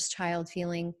their first child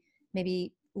feeling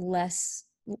maybe less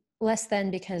than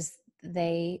because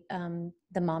they the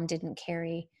mom didn't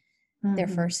carry their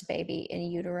first baby in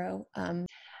utero.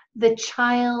 The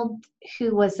child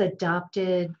who was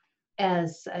adopted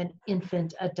as an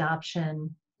infant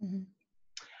adoption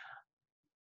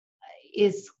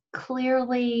is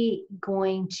clearly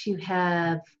going to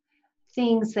have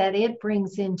things that it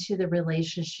brings into the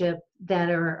relationship that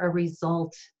are a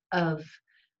result of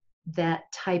that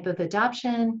type of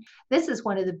adoption. This is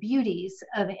one of the beauties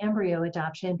of embryo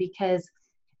adoption because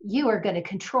you are going to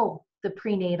control the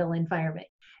prenatal environment.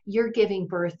 You're giving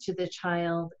birth to the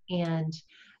child. And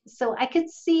so I could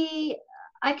see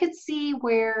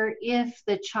where if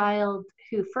the child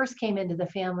who first came into the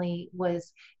family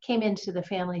came into the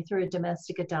family through a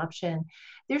domestic adoption,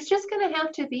 there's just going to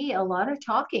have to be a lot of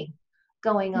talking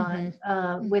going on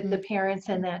with the parents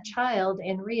and that child,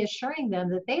 and reassuring them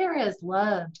that they are as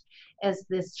loved as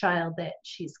this child that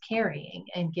she's carrying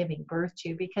and giving birth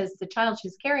to, because the child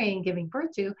she's carrying and giving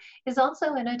birth to is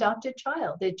also an adopted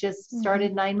child. It just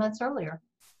started 9 months earlier.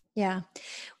 Yeah.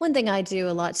 One thing I do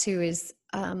a lot too is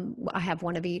I have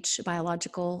one of each,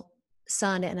 biological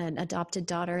son and an adopted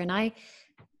daughter. And I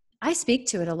speak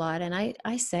to it a lot. And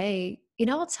I say,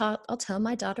 I'll tell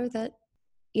my daughter that,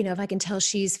 if I can tell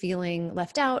she's feeling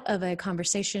left out of a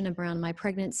conversation around my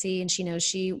pregnancy and she knows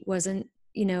she wasn't,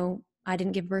 I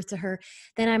didn't give birth to her,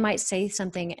 then I might say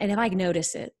something. And if I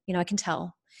notice it, I can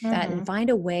tell that and find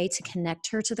a way to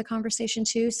connect her to the conversation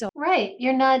too. So Right.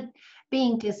 You're not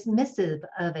being dismissive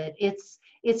of it.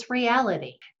 It's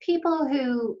reality. People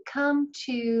who come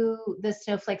to the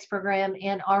Snowflakes program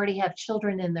and already have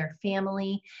children in their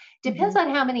family, depends on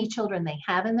how many children they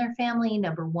have in their family,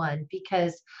 number one,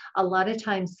 because a lot of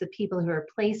times the people who are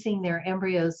placing their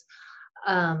embryos,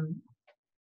 um,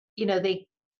 they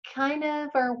kind of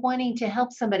are wanting to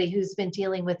help somebody who's been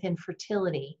dealing with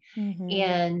infertility.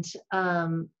 And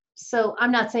so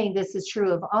I'm not saying this is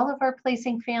true of all of our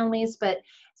placing families, but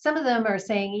some of them are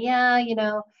saying, yeah,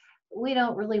 we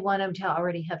don't really want them to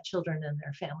already have children in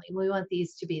their family. We want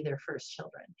these to be their first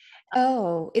children.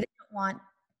 oh, they don't want,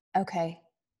 okay.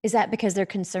 Is that because they're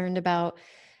concerned about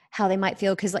how they might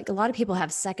feel? Because like a lot of people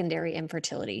have secondary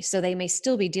infertility, so they may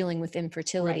still be dealing with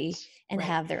infertility and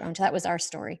have their own. That was our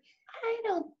story. I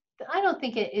don't I don't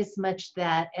think it is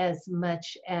as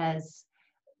much as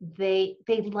they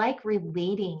like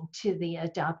relating to the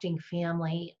adopting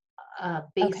family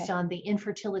based Okay. on the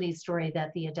infertility story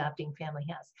that the adopting family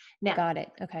has. Now, Got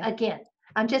it. Okay. again,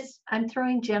 I'm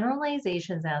throwing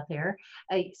generalizations out there.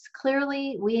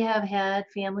 Clearly, we have had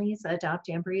families adopt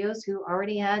embryos who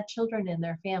already had children in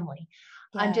their family.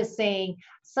 I'm Yeah. just saying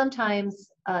sometimes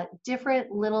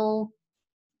different little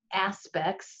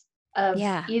aspects of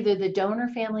Yeah. either the donor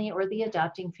family or the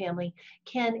adopting family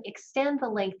can extend the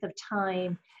length of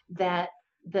time that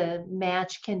the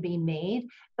match can be made.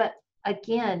 But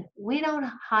again, we don't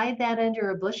hide that under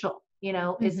a bushel.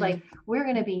 It's like we're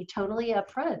going to be totally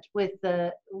upfront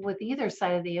with either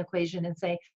side of the equation and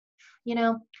say, you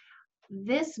know,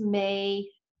 this may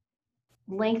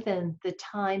lengthen the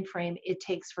time frame it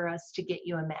takes for us to get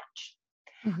you a match.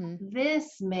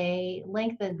 This may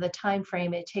lengthen the time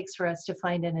frame it takes for us to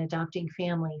find an adopting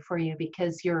family for you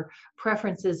because your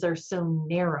preferences are so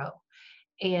narrow.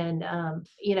 And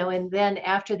and then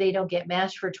after they don't get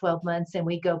matched for 12 months and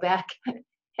we go back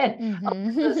and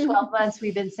over those 12 months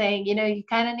we've been saying, you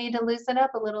kind of need to loosen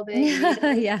up a little bit. You need to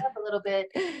loosen Yeah. up a little bit.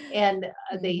 And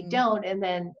they don't. And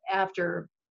then after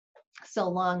so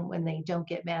long, when they don't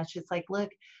get matched, it's like,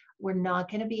 look, we're not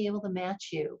going to be able to match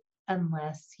you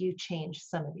unless you change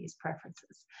some of these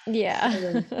preferences. Yeah.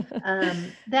 So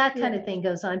that kind of thing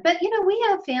goes on. But we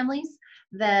have families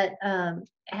that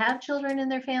have children in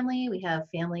their family. We have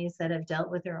families that have dealt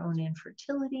with their own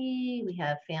infertility. We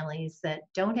have families that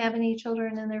don't have any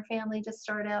children in their family to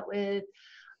start out with.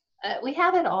 We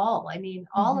have it all. I mean,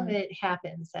 all of it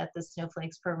happens at the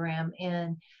Snowflakes program,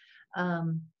 and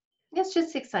um, it's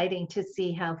just exciting to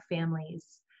see how families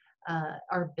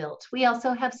are built. We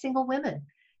also have single women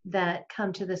that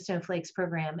come to the Snowflakes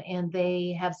program, and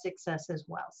they have success as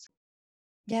well.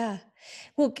 Yeah.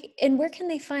 Well, and where can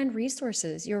they find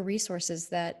your resources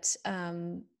that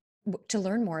to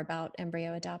learn more about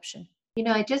embryo adoption?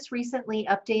 I just recently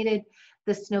updated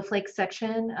the Snowflake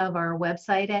section of our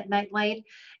website at Nightlight,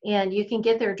 and you can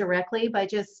get there directly by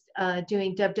just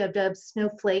doing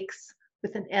www.snowflakes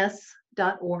with an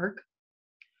s.org.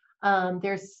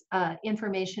 There's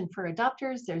information for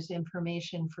adopters, there's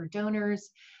information for donors,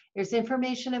 there's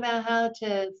information about how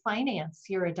to finance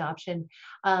your adoption.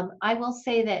 I will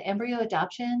say that embryo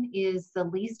adoption is the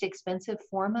least expensive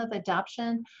form of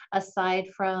adoption aside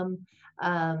from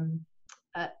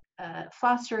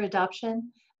foster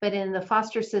adoption. But in the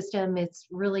foster system, it's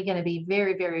really going to be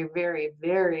very, very, very,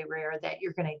 very rare that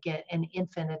you're going to get an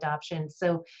infant adoption.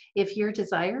 So if your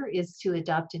desire is to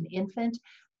adopt an infant,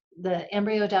 the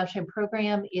embryo adoption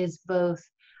program is both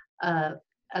a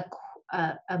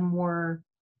more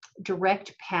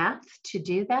direct path to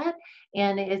do that,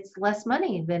 and it's less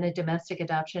money than a domestic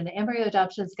adoption. Embryo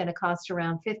adoption is going to cost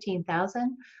around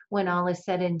 15,000 when all is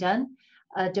said and done.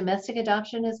 Domestic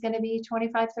adoption is going to be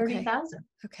 25, Okay. 30,000.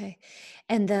 Okay.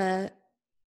 And the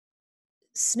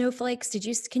Snowflakes,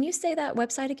 can you say that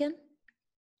website again?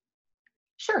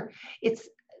 Sure. It's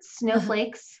Uh-huh.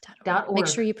 Make snowflakes.org.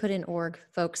 sure you put in org,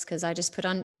 folks, because I just put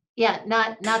on, Yeah,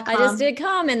 not I just com. did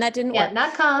com and that didn't Yeah, work.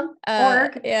 not com,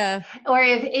 org. Yeah. Or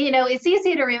if, it's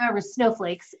easy to remember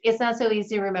snowflakes. It's not so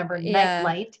easy to remember Yeah.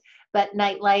 nightlight, but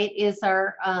nightlight is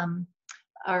our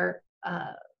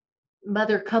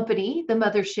mother company, the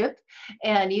mothership,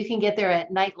 and you can get there at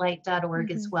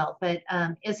nightlight.org as Mm-hmm. well. But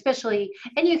especially,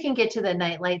 and you can get to the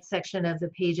nightlight section of the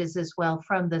pages as well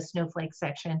from the Snowflake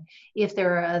section if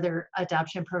there are other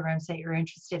adoption programs that you're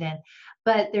interested in.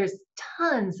 But there's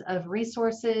tons of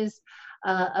resources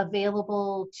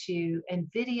available and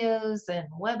videos and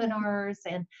webinars.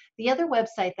 And the other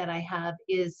website that I have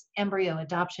is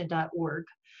embryoadoption.org.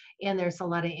 And there's a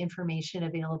lot of information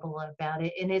available about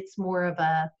it. And it's more of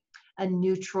a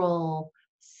neutral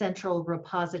central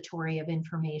repository of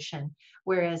information,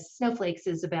 whereas Snowflakes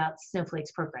is about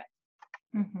Snowflake's program.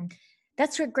 Mm-hmm.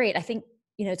 That's great. I think,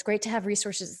 it's great to have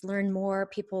resources, learn more.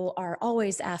 People are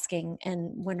always asking and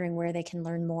wondering where they can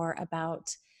learn more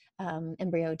about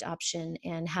embryo adoption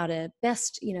and how to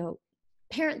best,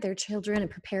 parent their children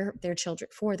and prepare their children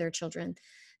for their children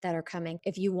that are coming.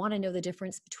 If you want to know the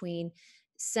difference between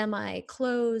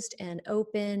semi-closed and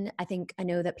open, I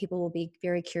know that people will be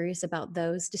very curious about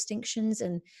those distinctions.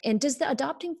 And does the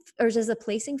adopting or does the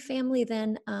placing family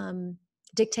then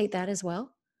dictate that as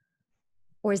well?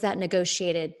 Or is that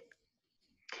negotiated?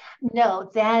 No,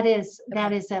 that is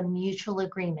Okay. a mutual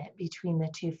agreement between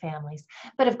the two families.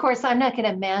 But of course, I'm not going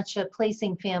to match a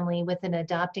placing family with an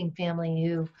adopting family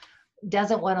who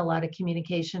doesn't want a lot of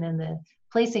communication, and the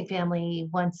placing family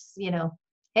wants,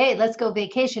 hey, let's go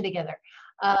vacation together.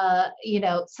 So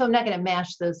I'm not going to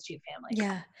match those two families.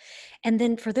 Yeah. And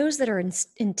then for those that are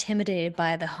intimidated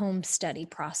by the home study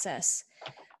process,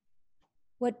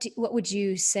 what would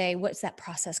you say? What's that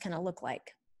process kind of look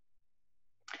like?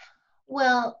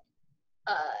 Well,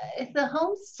 the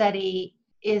home study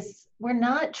we're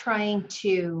not trying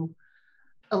to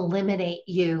eliminate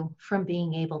you from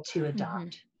being able to adopt.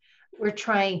 Mm-hmm. We're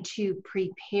trying to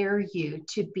prepare you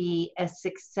to be as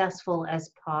successful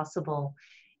as possible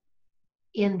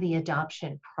in the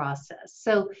adoption process.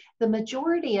 So the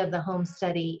majority of the home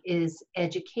study is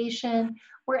education.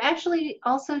 We're actually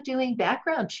also doing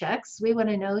background checks. We want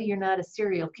to know you're not a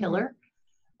serial killer. Mm-hmm.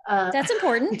 That's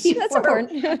important. That's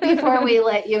important. Before we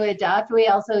let you adopt, we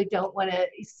also don't want to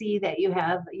see that you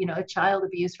have, a child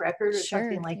abuse record or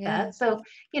something like that. So,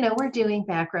 we're doing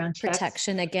background checks.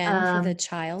 Protection again for the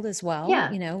child as well.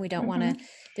 Yeah. We don't want to,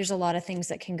 there's a lot of things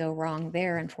that can go wrong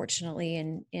there, unfortunately.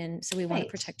 And so we want to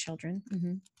protect children.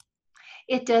 Mm-hmm.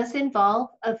 It does involve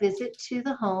a visit to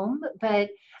the home,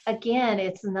 but again,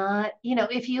 it's not,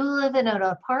 if you live in an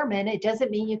apartment, it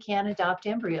doesn't mean you can't adopt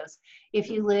embryos. If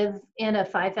you live in a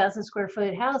 5,000 square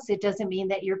foot house, it doesn't mean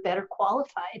that you're better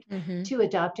qualified to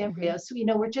adopt embryos. So,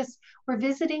 we're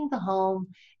visiting the home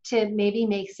to maybe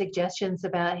make suggestions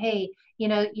about, hey,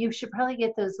 you should probably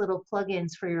get those little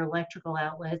plugins for your electrical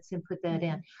outlets and put that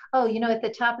in. Oh, at the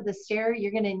top of the stair,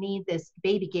 you're going to need this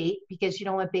baby gate because you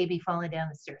don't want baby falling down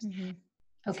the stairs.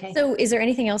 Okay. So is there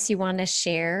anything else you want to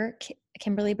share,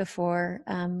 Kimberly, before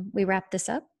we wrap this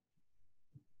up?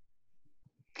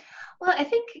 Well, I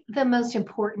think the most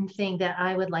important thing that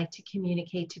I would like to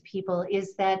communicate to people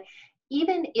is that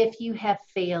even if you have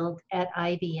failed at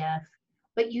IVF,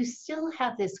 but you still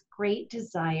have this great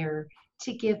desire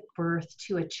to give birth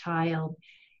to a child,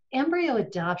 embryo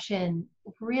adoption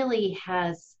really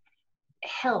has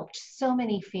helped so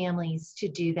many families to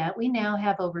do that. We now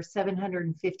have over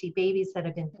 750 babies that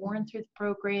have been born through the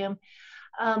program.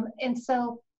 And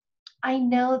so I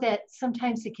know that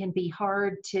sometimes it can be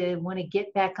hard to want to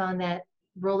get back on that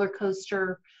roller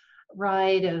coaster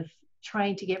ride of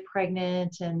trying to get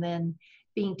pregnant and then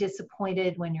being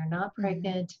disappointed when you're not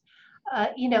pregnant.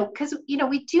 Because,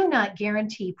 we do not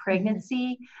guarantee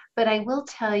pregnancy, but I will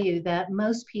tell you that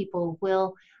most people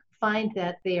will find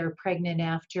that they are pregnant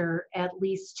after at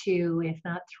least 2, if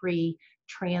not 3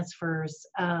 transfers.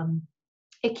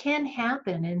 It can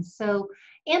happen.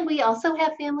 And we also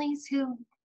have families who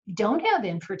don't have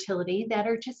infertility that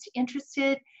are just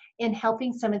interested in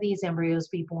helping some of these embryos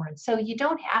be born. So you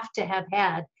don't have to have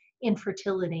had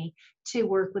infertility to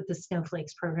work with the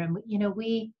Snowflakes program.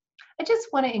 I just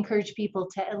want to encourage people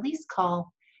to at least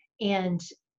call and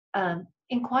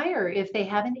inquire if they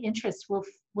have an interest.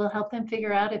 we'll help them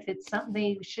figure out if it's something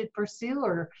they should pursue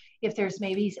or if there's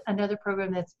maybe another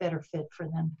program that's better fit for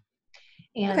them.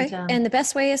 And, okay. And the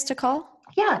best way is to call?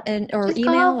 Yeah. Or email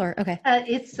call, or, okay.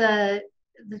 It's,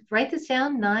 write this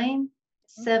down,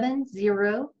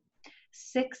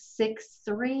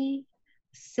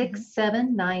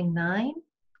 970-663-6799.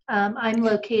 I'm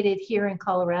located here in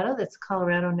Colorado. That's a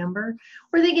Colorado number.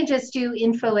 Or they can just do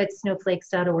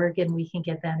info@snowflakes.org and we can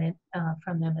get that in,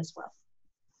 from them as well.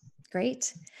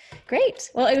 Great. Great.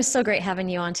 Well, it was so great having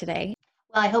you on today.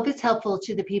 Well, I hope it's helpful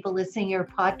to the people listening to your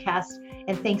podcast,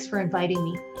 and thanks for inviting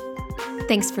me.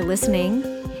 Thanks for listening.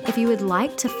 If you would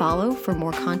like to follow for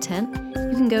more content,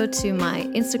 you can go to my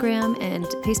Instagram and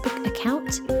Facebook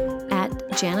account at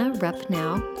Jana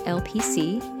Repnow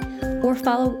LPC, or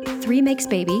follow 3 Makes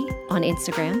Baby on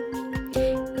Instagram.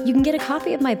 You can get a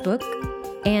copy of my book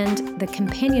and the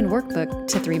companion workbook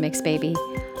to 3 Makes Baby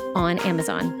on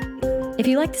Amazon. If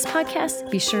you like this podcast,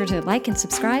 be sure to like and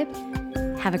subscribe.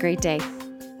 Have a great day.